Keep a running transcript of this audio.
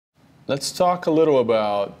Let's talk a little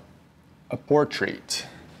about a portrait.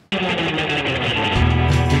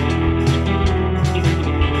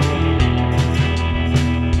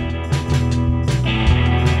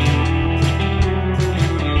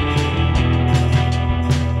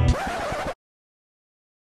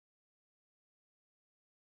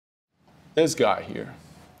 This guy here,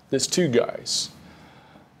 there's two guys.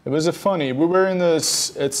 It was a funny, we were in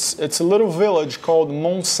this, it's a little village called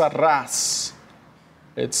Montserrat.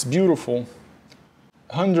 It's beautiful.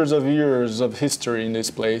 Hundreds of years of history in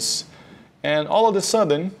this place. And all of a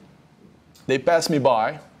sudden, they pass me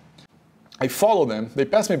by. I follow them. They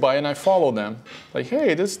pass me by and I follow them. Like,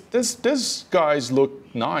 hey, this guys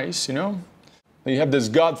look nice, you know? You have this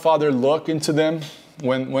Godfather look into them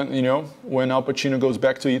when Al Pacino goes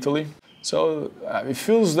back to Italy. So it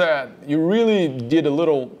feels that you really did a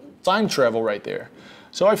little time travel right there.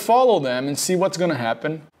 So I follow them and see what's gonna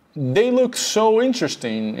happen. They look so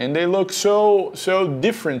interesting and they look so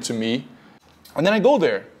different to me. And then I go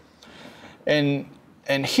there. And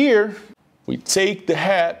here we take the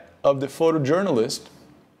hat of the photojournalist,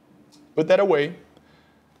 put that away,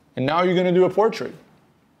 and now you're gonna do a portrait.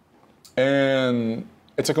 And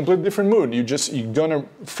it's a completely different mood. You're gonna,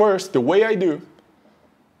 first, the way I do,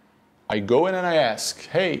 I go in and I ask,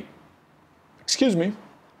 hey, excuse me,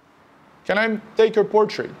 can I take your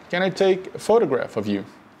portrait? Can I take a photograph of you?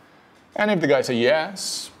 And if the guy says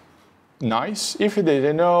yes, nice. If he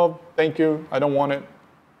did, no, thank you, I don't want it,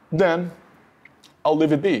 then I'll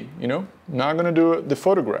leave it be, you know? I'm not gonna do the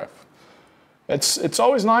photograph. It's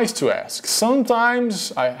always nice to ask.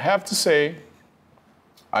 Sometimes I have to say,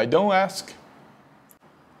 I don't ask.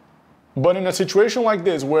 But in a situation like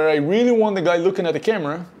this, where I really want the guy looking at the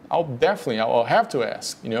camera, I'll have to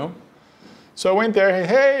ask, you know? So I went there,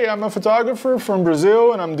 hey, I'm a photographer from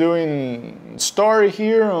Brazil and I'm doing story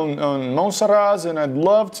here on Montserrat and I'd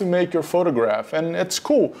love to make your photograph. And it's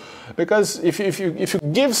cool, because if you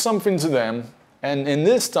give something to them, and in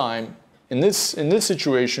this time, in this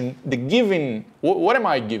situation, the giving, what am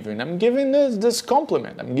I giving? I'm giving this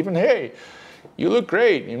compliment. I'm giving, hey, you look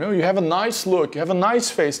great, you know, you have a nice look, you have a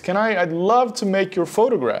nice face. I'd love to make your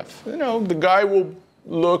photograph. You know, the guy will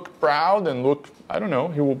look proud and look, I don't know,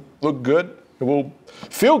 he will look good, he will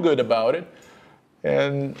feel good about it,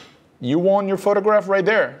 and you want your photograph right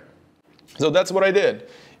there. So that's what I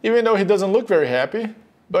did. Even though he doesn't look very happy,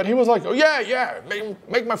 but he was like, oh yeah,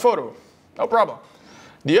 make my photo, no problem.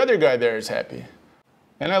 The other guy there is happy,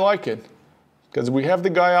 and I like it, because we have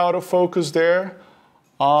the guy out of focus there.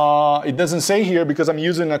 It doesn't say here because I'm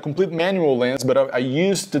using a complete manual lens, but I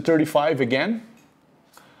used the 35 again.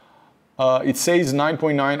 It says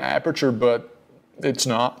 9.9 aperture, but it's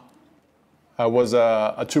not. It was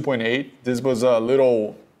a 2.8. This was a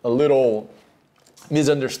little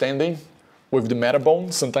misunderstanding with the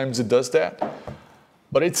Metabone. Sometimes it does that.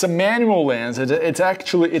 But it's a manual lens.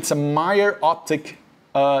 It's a Meyer Optic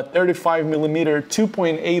 35mm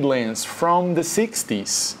 2.8 lens from the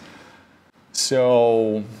 60s.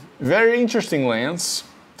 So, very interesting lens.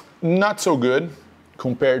 Not so good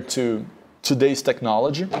compared to today's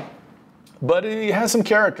technology, but it has some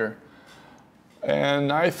character.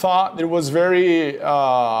 And I thought it was very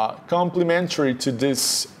complimentary to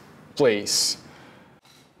this place.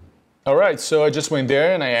 All right, so I just went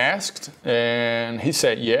there and I asked, and he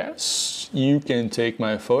said, yes, you can take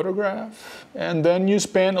my photograph. And then you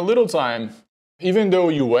spend a little time, even though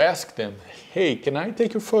you ask them, hey, can I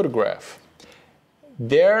take your photograph?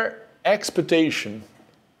 Their expectation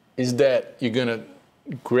is that you're gonna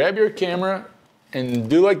grab your camera and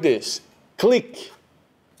do like this, click,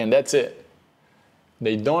 and that's it.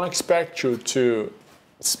 They don't expect you to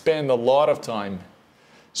spend a lot of time.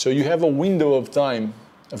 So you have a window of time,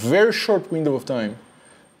 a very short window of time,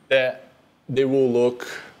 that they will look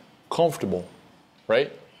comfortable,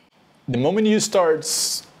 right? The moment you start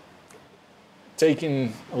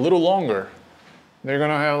taking a little longer, they're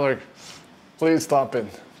gonna have like, please stop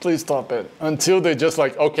it, until they just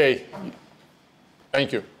like, okay,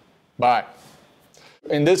 thank you, bye.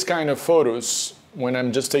 In this kind of photos, when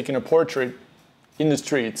I'm just taking a portrait in the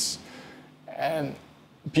streets, and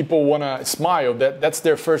people wanna smile, that's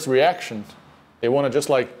their first reaction. They wanna just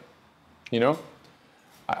like, you know,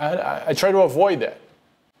 I try to avoid that.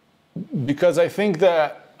 Because I think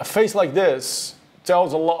that a face like this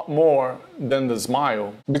tells a lot more than the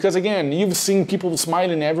smile. Because again, you've seen people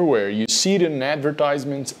smiling everywhere. You see it in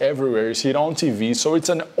advertisements everywhere. You see it on TV. So it's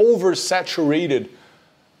an oversaturated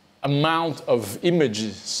amount of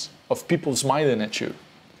images of people smiling at you.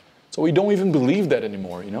 So we don't even believe that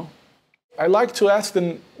anymore, you know? I like to ask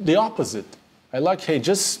them the opposite. I like, hey,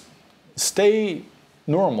 just stay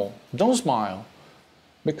normal. Don't smile.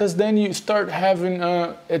 Because then you start having,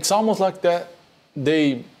 it's almost like that,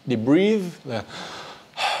 they breathe,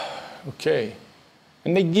 okay.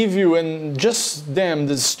 And they give you, and just them,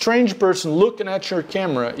 this strange person looking at your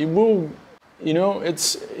camera, it will, you know,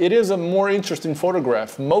 it is a more interesting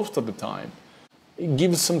photograph most of the time. It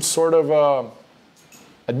gives some sort of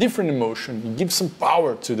a different emotion. It gives some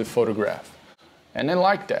power to the photograph. And I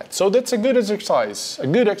like that. So that's a good exercise. A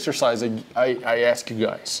good exercise I ask you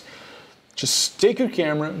guys. Just take your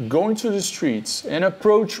camera, go into the streets and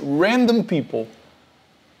approach random people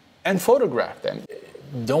and photograph them.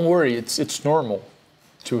 Don't worry, it's normal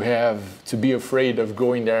to be afraid of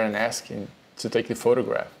going there and asking to take the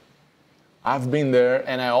photograph. I've been there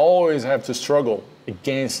and I always have to struggle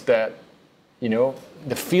against that, you know,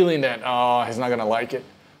 the feeling that, oh, he's not gonna like it.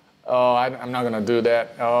 Oh, I'm not gonna do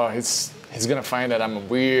that. Oh, he's gonna find that I'm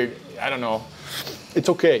weird. I don't know. It's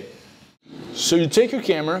okay. So you take your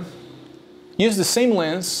camera, use the same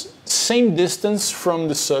lens, same distance from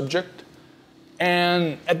the subject,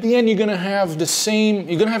 and at the end you're gonna have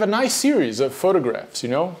a nice series of photographs, you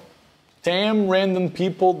know? 10 random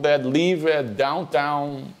people that live at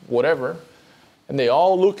downtown, whatever, and they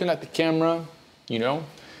all looking at the camera, you know?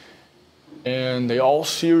 And they all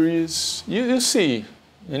serious. You see,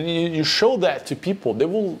 and you show that to people, they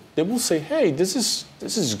will say, hey, this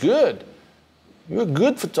is good. You're a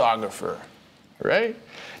good photographer, right?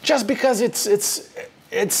 Just because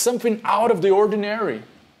it's something out of the ordinary.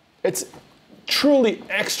 It's truly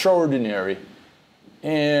extraordinary.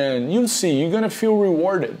 And you'll see, you're gonna feel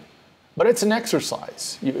rewarded. But it's an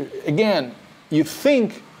exercise. Again, you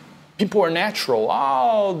think people are natural.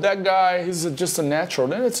 Oh, that guy is just a natural.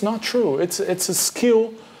 Then it's not true. It's a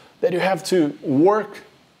skill that you have to work,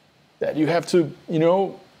 that you have to, you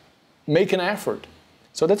know, make an effort.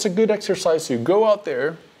 So that's a good exercise. You go out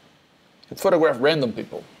there and photograph random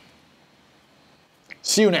people.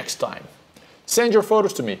 See you next time. Send your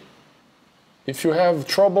photos to me. If you have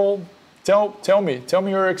trouble, tell me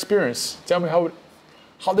your experience. Tell me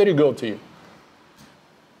how did it go to you.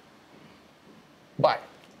 Bye.